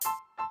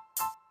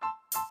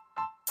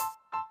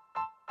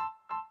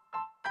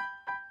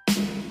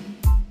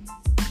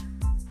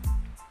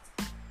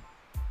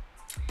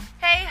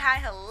hi,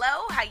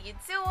 hello, how you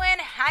doing?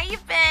 How you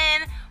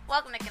been?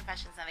 Welcome to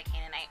Confessions of a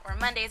Canaanite, where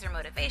Mondays are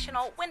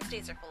motivational,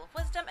 Wednesdays are full of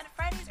wisdom, and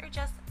Fridays are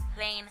just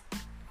plain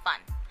fun.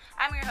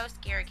 I'm your host,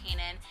 Garrett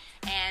Kanan,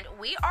 and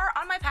we are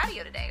on my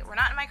patio today. We're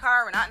not in my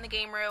car, we're not in the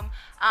game room.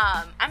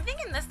 I'm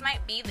thinking this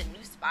might be the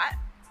new spot.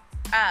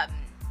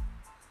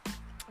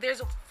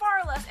 There's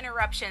far less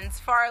interruptions,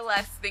 far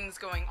less things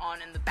going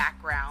on in the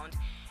background.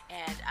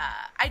 And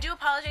I do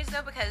apologize,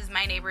 though, because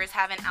my neighbors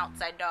have an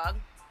outside dog.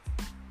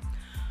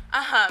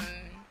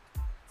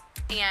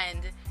 And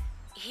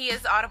he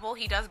is audible.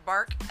 He does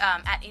bark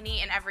at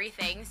any and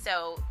everything.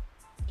 So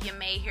you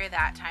may hear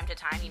that time to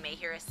time. You may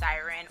hear a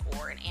siren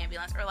or an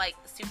ambulance or, like,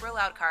 super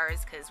loud cars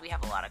because we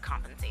have a lot of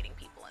compensating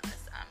people in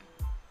this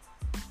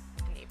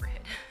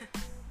neighborhood.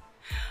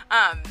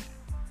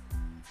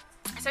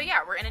 So,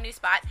 yeah, we're in a new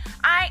spot.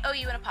 I owe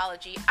you an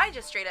apology. I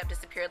just straight up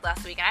disappeared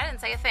last week, and I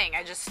didn't say a thing.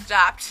 I just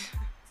stopped.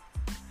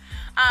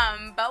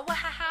 But what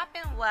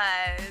happened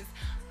was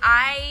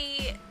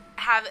I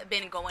have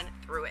been going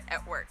through it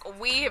at work.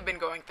 We have been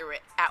going through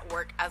it at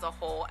work as a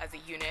whole, as a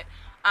unit.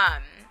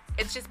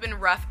 It's just been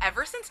rough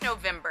ever since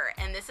November,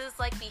 and this is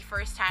like the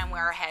first time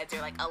where our heads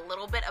are like a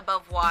little bit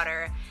above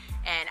water,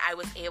 and I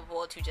was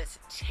able to just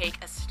take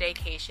a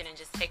staycation and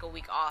just take a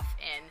week off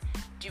and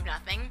do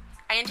nothing.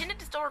 I intended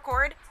to still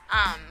record,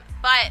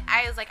 but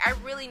I was like, I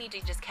really need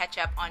to just catch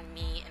up on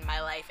me and my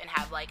life and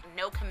have like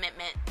no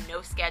commitment,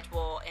 no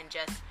schedule, and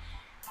just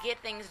get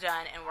things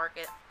done and work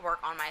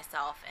on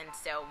myself. And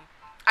so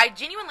I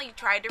genuinely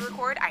tried to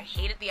record. I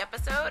hated the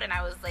episode, and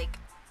I was like,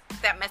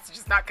 that message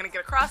is not going to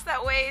get across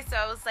that way. So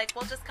I was like,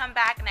 we'll just come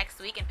back next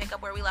week and pick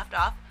up where we left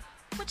off,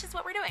 which is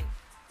what we're doing.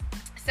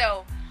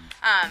 So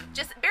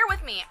just bear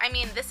with me. I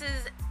mean, this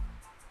is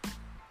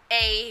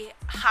a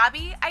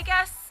hobby, I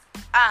guess.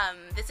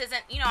 This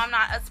isn't, I'm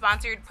not a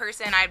sponsored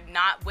person. I'm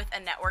not with a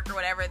network or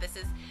whatever. This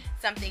is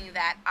something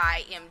that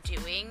I am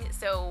doing.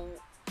 So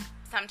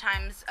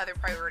sometimes other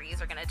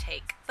priorities are going to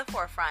take the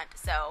forefront.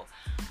 So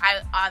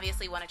I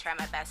obviously want to try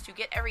my best to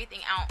get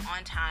everything out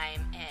on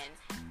time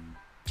and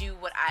do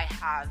what I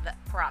have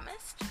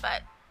promised.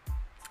 But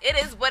it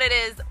is what it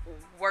is.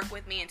 Work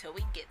with me until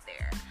we get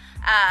there.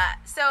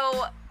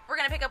 So we're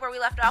going to pick up where we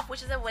left off,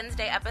 which is a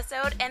Wednesday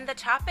episode. And the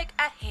topic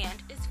at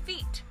hand is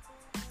feet.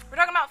 We're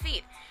talking about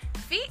feet.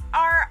 Feet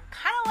are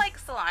kind of like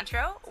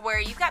cilantro, where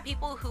you've got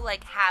people who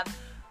like have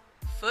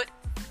foot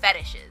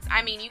fetishes.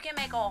 I mean, you can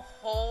make a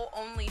whole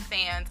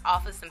OnlyFans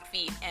off of some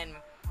feet, and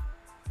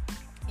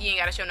you ain't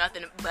gotta show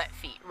nothing but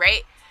feet,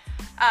 right?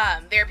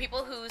 There are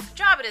people whose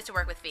job it is to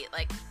work with feet,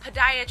 like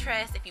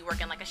podiatrists, if you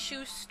work in like a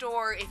shoe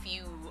store, if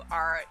you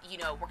are,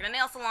 working a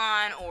nail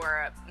salon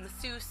or a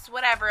masseuse,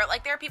 whatever.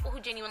 Like, there are people who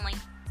genuinely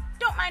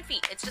don't mind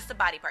feet. It's just a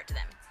body part to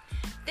them.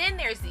 Then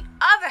there's the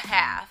other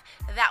half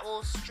that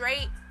will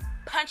straight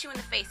punch you in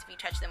the face if you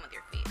touch them with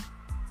your feet.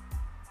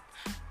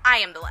 I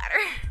am the latter.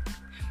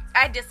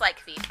 I dislike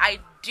feet. I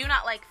do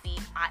not like feet.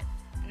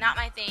 Not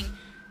my thing.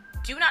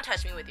 Do not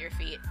touch me with your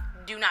feet.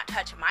 Do not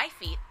touch my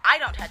feet. I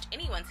don't touch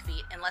anyone's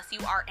feet unless you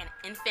are an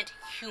infant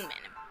human.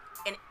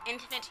 An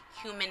infant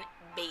human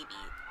baby.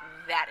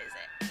 That is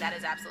it. That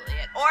is absolutely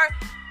it. Or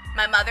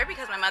my mother,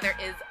 because my mother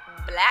is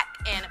black,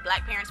 and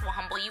black parents will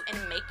humble you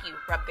and make you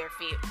rub their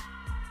feet.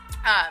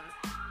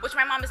 Which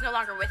my mom is no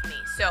longer with me,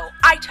 so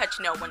I touch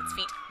no one's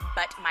feet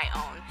but my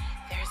own.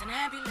 There's an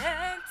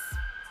ambulance.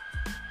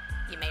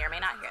 You may or may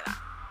not hear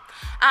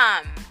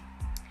that.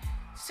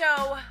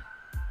 So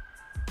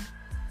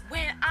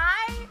when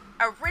I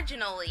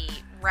originally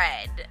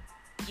read,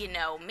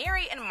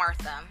 Mary and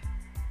Martha,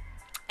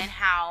 and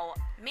how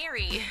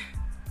Mary,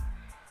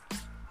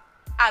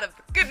 out of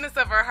the goodness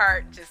of her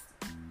heart, just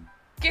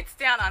gets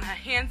down on her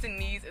hands and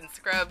knees and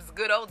scrubs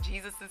good old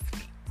Jesus'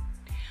 feet,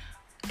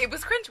 it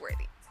was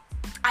cringeworthy.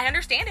 I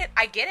understand it.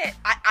 I get it.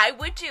 I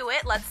would do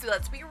it.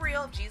 Let's be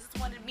real. If Jesus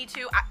wanted me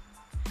to.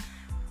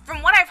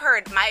 From what I've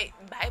heard, my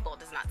Bible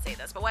does not say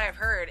this, but what I've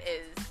heard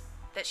is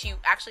that she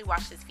actually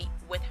washed his feet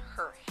with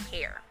her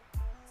hair.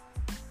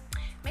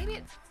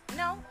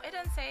 No, it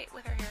doesn't say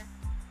with her hair.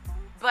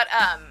 But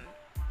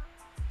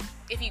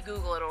if you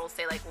Google it, it'll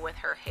say like with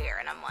her hair,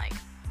 and I'm like,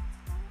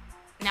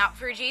 now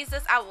for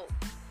Jesus, I will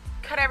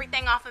cut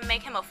everything off and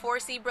make him a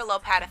 4C Brillo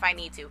pad if I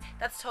need to.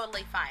 That's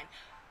totally fine.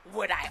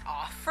 Would I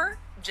offer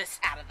just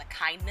out of the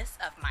kindness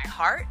of my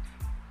heart?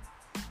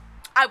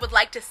 I would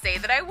like to say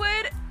that I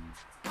would,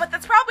 but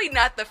that's probably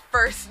not the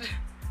first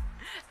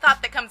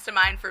thought that comes to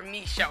mind for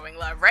me showing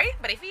love, right?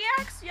 But if he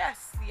asks,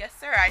 yes,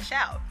 sir, I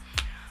shall.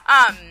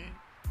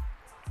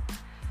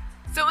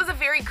 So it was a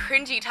very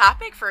cringy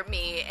topic for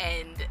me,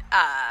 and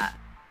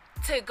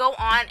to go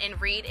on and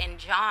read in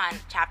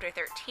John chapter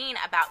 13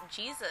 about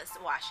Jesus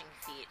washing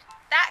feet,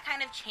 that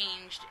kind of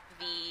changed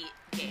the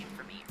game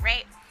for me,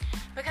 right?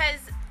 Because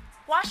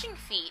washing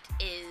feet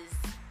is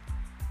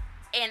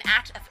an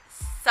act of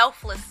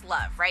selfless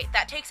love, right?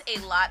 That takes a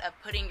lot of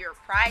putting your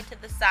pride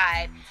to the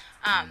side,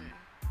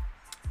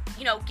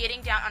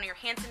 getting down on your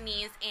hands and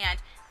knees. And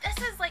this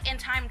is like in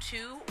time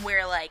too,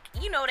 where like,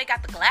 they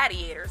got the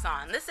gladiators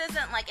on. This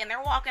isn't like, and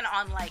they're walking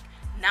on like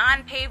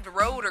non-paved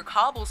road or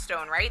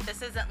cobblestone, right?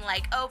 This isn't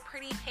like, oh,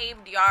 pretty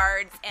paved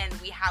yards and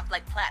we have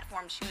like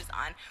platform shoes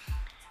on.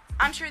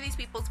 I'm sure these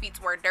people's feet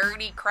were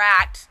dirty,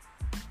 cracked,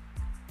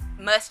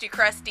 musty,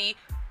 crusty,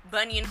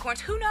 bunion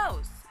corns. Who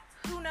knows?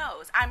 Who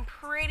knows? I'm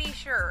pretty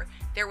sure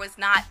there was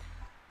not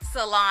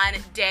Salon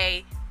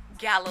de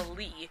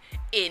Galilee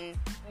in,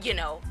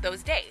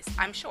 those days.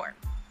 I'm sure.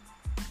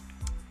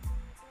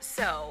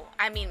 So,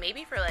 I mean,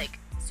 maybe for like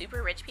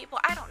super rich people,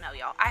 I don't know,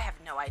 y'all. I have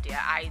no idea.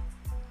 I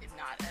am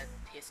not a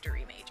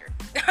history major.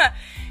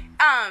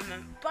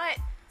 But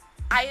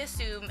I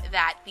assume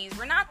that these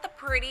were not the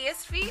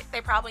prettiest feet. They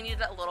probably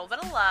needed a little bit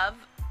of love.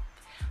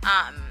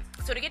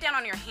 So to get down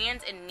on your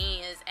hands and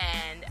knees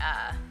and,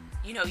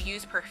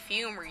 use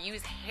perfume or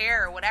use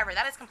hair or whatever,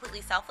 that is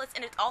completely selfless,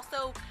 and it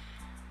also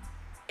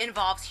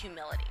involves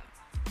humility.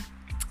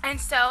 And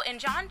so in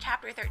John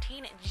chapter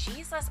 13,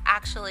 Jesus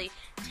actually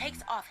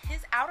takes off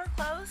his outer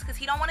clothes because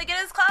he don't want to get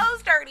his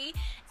clothes dirty,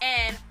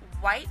 and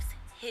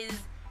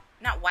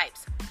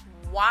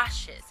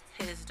washes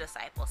his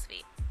disciples'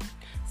 feet.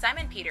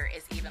 Simon Peter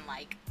is even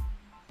like,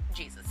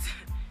 Jesus,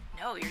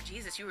 no, you're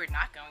Jesus. You are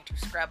not going to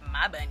scrub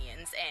my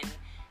bunions. And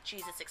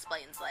Jesus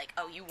explains like,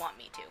 oh, you want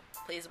me to.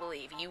 Please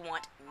believe you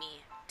want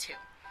me to.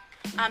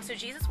 So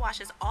Jesus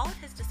washes all of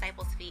his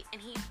disciples' feet,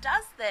 and he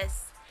does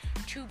this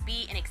to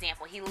be an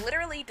example. He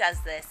literally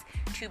does this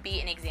to be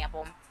an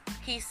example.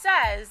 He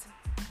says,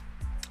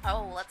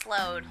 oh, let's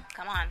load.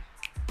 Come on.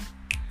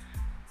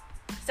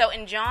 So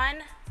in John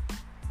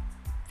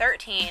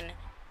 13:15,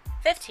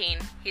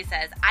 he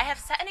says, I have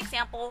set an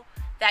example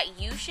that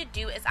you should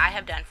do as I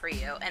have done for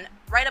you. And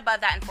right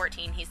above that in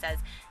 14, he says,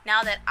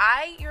 now that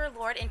I, your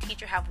Lord and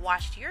teacher, have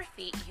washed your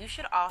feet, you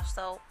should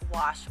also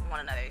wash one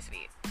another's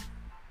feet.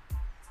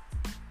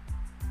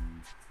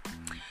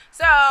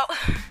 So,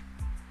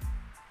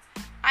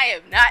 I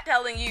am not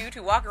telling you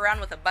to walk around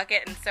with a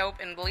bucket and soap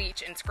and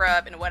bleach and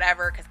scrub and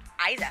whatever, because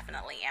I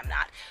definitely am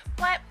not.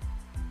 But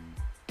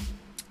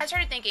I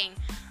started thinking,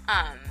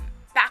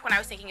 back when I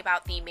was thinking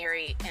about the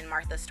Mary and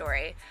Martha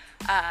story,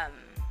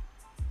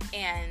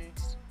 and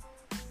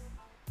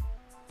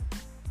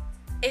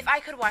if I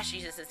could wash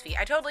Jesus' feet,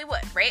 I totally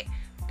would, right?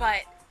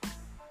 But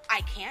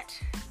I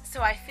can't.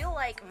 So I feel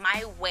like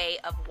my way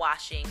of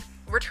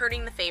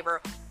returning the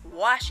favor,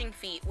 washing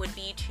feet, would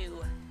be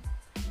to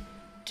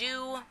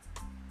do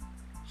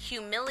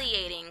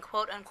humiliating,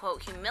 quote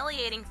unquote,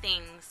 humiliating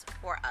things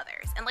for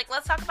others. And like,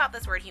 let's talk about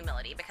this word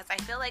humility, because I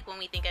feel like when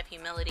we think of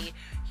humility,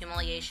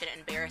 humiliation,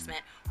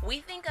 embarrassment,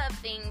 we think of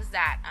things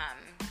that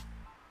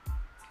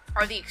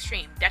are the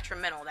extreme,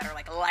 detrimental, that are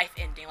like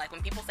life-ending. Like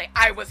when people say,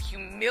 I was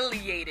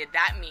humiliated,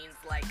 that means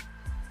like,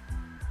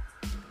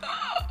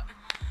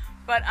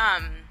 but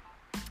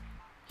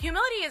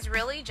humility is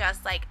really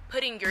just like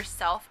putting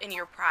yourself and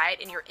your pride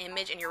and your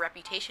image and your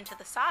reputation to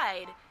the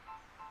side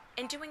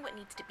and doing what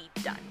needs to be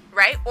done,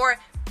 right? Or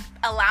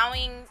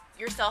allowing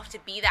yourself to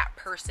be that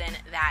person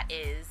that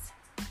is,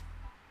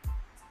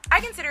 I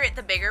consider it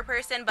the bigger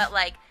person, but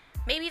like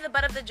maybe the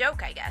butt of the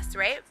joke, I guess,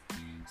 right?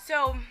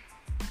 So,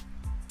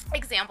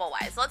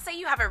 example-wise, let's say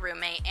you have a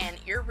roommate and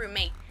your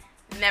roommate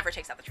never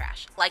takes out the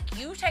trash. Like,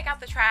 you take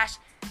out the trash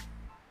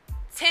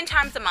 10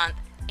 times a month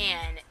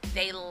and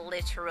they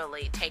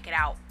literally take it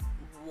out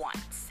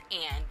once.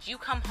 And you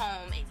come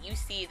home and you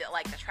see that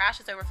like the trash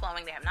is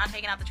overflowing, they have not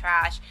taken out the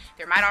trash,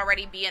 there might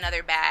already be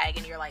another bag,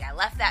 and you're like, I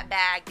left that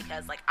bag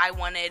because like I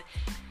wanted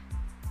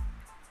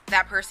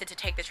that person to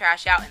take the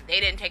trash out and they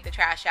didn't take the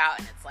trash out,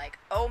 and it's like,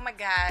 oh my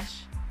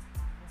gosh,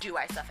 do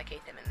I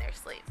suffocate them in their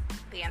sleep?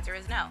 The answer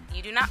is no.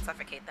 You do not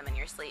suffocate them in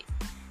your sleep.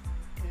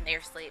 In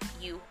their sleep,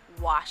 you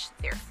wash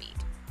their feet.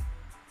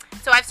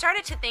 So I've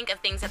started to think of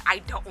things that I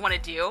don't want to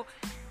do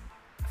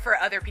for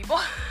other people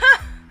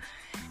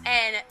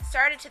and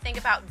started to think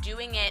about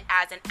doing it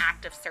as an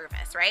act of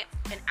service, right?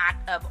 An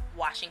act of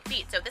washing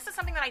feet. So this is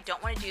something that I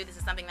don't want to do. This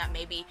is something that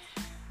may be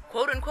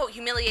quote unquote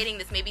humiliating.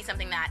 This may be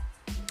something that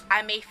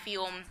I may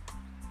feel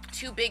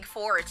too big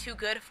for or too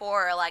good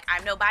for, or like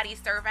I'm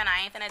nobody's servant,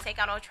 I ain't gonna take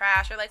out no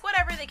trash, or like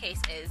whatever the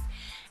case is,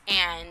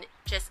 and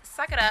just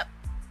suck it up,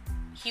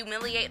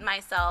 humiliate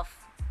myself,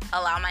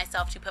 allow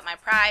myself to put my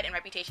pride and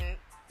reputation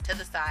to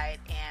the side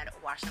and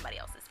wash somebody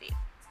else's feet.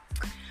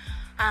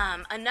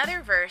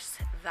 Another verse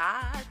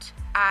that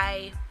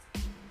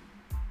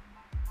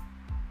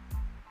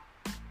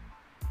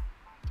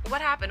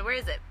what happened? Where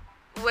is it?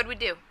 What'd we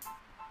do?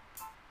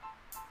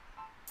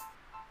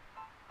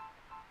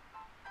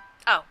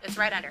 Oh, it's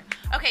right under.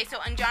 Okay, so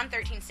in John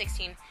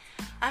 13:16,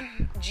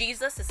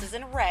 Jesus, this is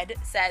in red,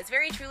 says,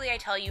 very truly I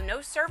tell you,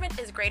 no servant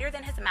is greater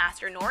than his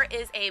master, nor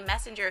is a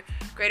messenger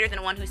greater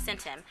than one who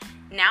sent him.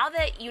 Now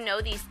that you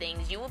know these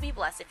things, you will be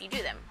blessed if you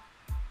do them.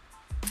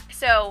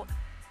 So,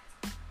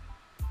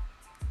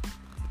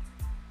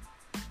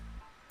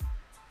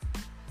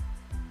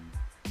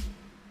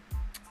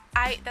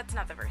 that's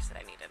not the verse that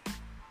I needed.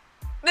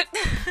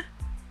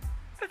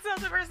 That's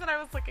not the verse that I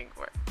was looking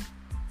for.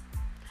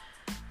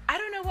 I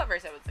don't know what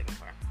verse I was looking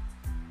for.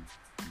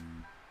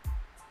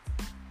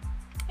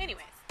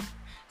 Anyways,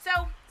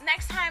 so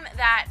next time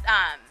that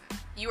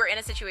you are in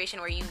a situation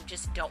where you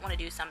just don't want to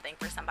do something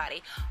for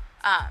somebody,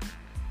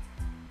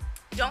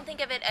 don't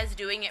think of it as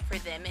doing it for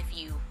them.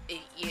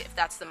 If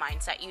that's the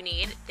mindset you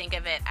need, think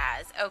of it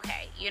as,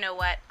 okay, you know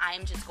what,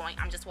 I'm just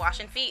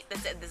washing feet.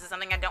 This is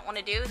something I don't want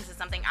to do. This is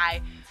something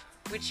I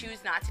would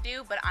choose not to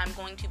do, but I'm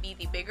going to be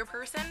the bigger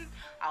person.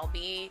 I'll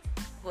be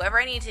whoever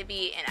I need to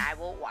be, and I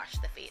will wash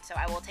the feet. So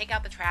I will take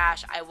out the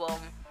trash. I will,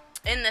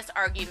 in this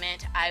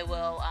argument, I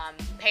will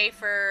pay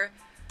for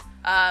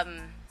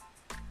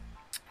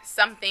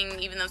something,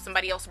 even though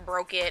somebody else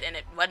broke it and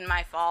it wasn't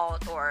my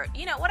fault, or,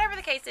 you know, whatever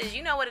the case is.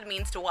 You know what it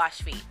means to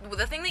wash feet.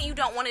 The thing that you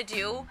don't want to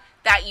do,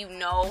 that you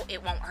know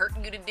it won't hurt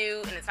you to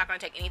do, and it's not going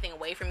to take anything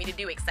away from you to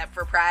do except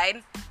for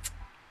pride,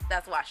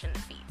 that's washing the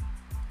feet.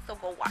 So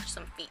go wash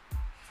some feet.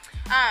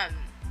 I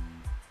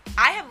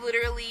have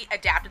literally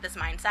adapted this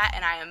mindset,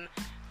 and I am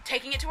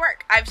taking it to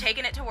work. I've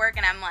taken it to work,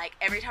 and I'm like,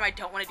 every time I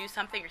don't want to do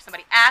something, or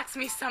somebody asks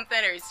me something,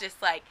 or it's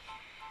just like,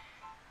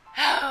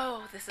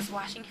 oh, this is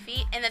washing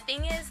feet. And the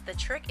thing is, the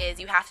trick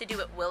is, you have to do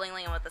it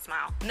willingly and with a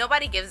smile.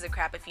 Nobody gives a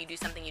crap if you do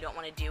something you don't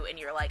want to do, and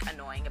you're like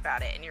annoying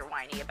about it, and you're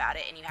whiny about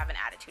it, and you have an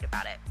attitude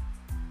about it.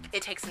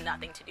 It takes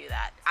nothing to do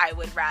that.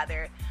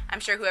 I'm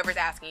sure whoever's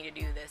asking you to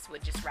do this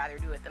would just rather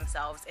do it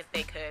themselves if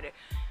they could,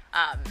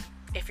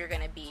 if you're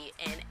going to be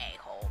an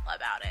a-hole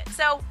about it.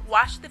 So,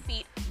 wash the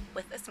feet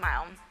with a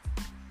smile.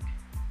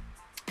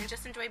 And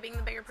just enjoy being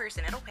the bigger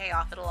person. It'll pay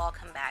off. It'll all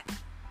come back.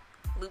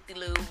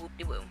 Loop-de-loo,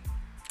 whoop-de-woo.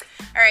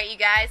 Alright, you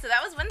guys, so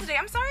that was Wednesday.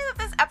 I'm sorry that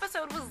this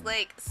episode was,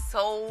 like,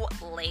 so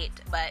late,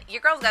 but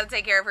your girl's got to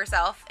take care of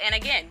herself. And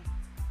again,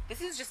 this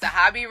is just a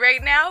hobby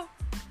right now.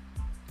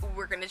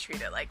 We're going to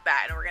treat it like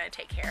that, and we're going to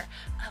take care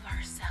of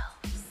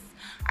ourselves.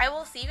 I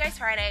will see you guys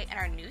Friday in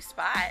our new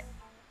spot.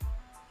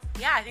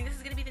 Yeah, I think this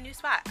is going to be the new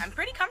spot. I'm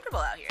pretty comfortable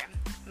out here.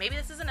 Maybe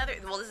this is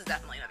this is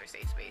definitely another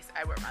safe space.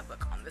 I wrote my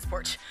book on this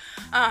porch.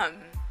 But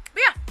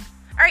yeah.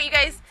 Alright, you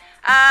guys,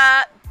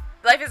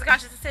 life is a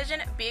conscious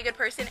decision. Be a good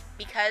person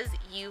because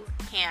you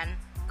can.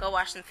 Go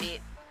wash some feet.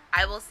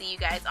 I will see you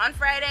guys on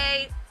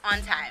Friday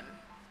on time.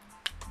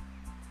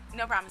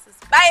 No promises.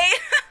 Bye!